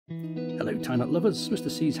Hello tie knot lovers,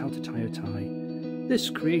 Mr. C's How to Tie a Tie. This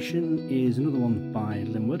creation is another one by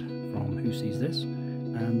Linwood from Who Sees This,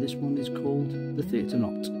 and this one is called the Theatre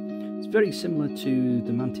Knot. It's very similar to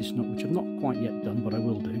the Mantis Knot, which I've not quite yet done, but I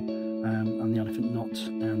will do, and the Elephant Knot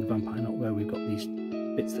and the Vampire Knot, where we've got these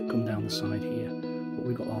bits that come down the side here, but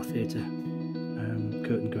we've got our theatre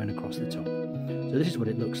curtain going across the top. So this is what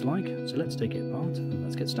it looks like, so let's take it apart and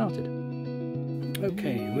let's get started.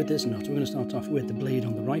 Okay, with this knot we're going to start off with the blade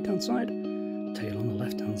on the right hand side, tail on the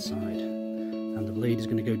left hand side, and the blade is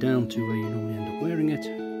going to go down to where you normally end up wearing it,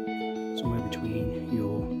 somewhere between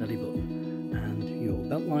your belly button and your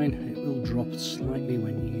belt line. It will drop slightly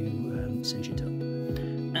when you cinch it up,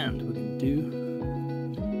 and we're going to do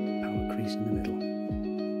a power crease in the middle.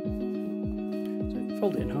 So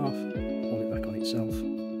fold it in half, fold it back on itself,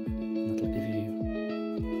 and that'll give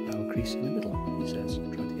you a power crease in the middle, it says.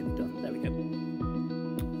 I'm trying to get it done. There we go.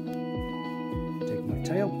 Take my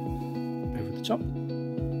tail over the top,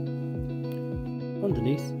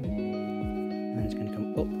 underneath, and it's going to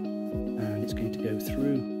come up, and it's going to go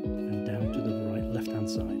through and down to the left hand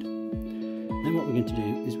side. Then what we're going to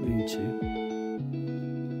do is we're going to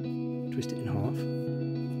twist it in half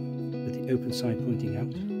with the open side pointing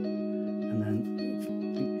out, and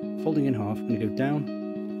then folding in half, I'm going to go down,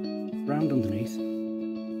 round underneath,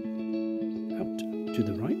 out to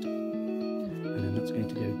the right, and then that's going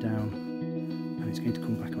to go down, and it's going to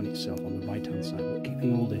come back on itself on the right hand side, but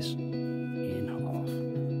keeping all this in half.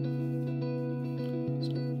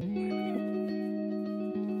 So there we go.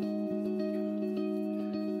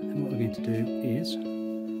 And then what we're going to do is we're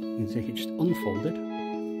going to take it just unfolded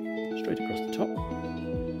straight across the top,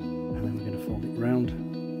 and then we're going to fold it round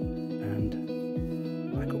and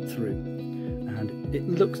back up through. And it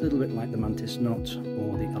looks a little bit like the Mantis Knot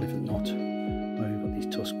or the Elephant Knot, where we've got these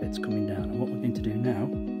tusk bits coming down. And what we're going to do now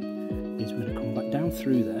is we're going to come back down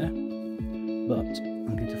through there, but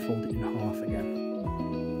I'm going to fold it in half again.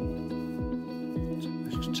 So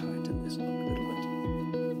let's just tighten this up a little bit.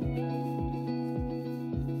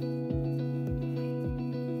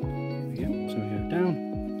 There we go. So we go down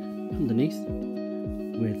underneath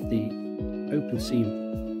with the open seam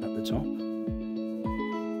at the top.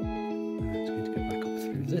 And it's going to go back up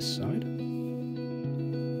through this side.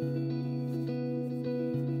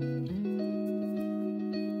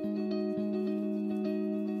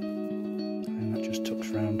 Tucks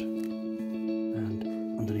round and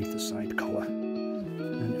underneath the side collar,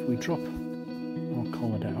 and if we drop our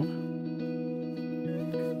collar down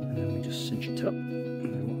and then we just cinch it up,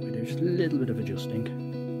 and then what we do is just a little bit of adjusting,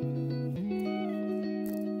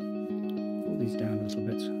 pull these down a little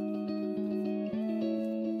bit, so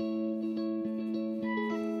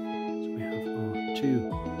we have our two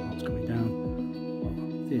parts coming down, our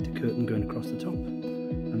theatre curtain going across the top,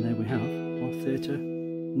 and there we have our theatre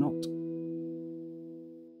knot.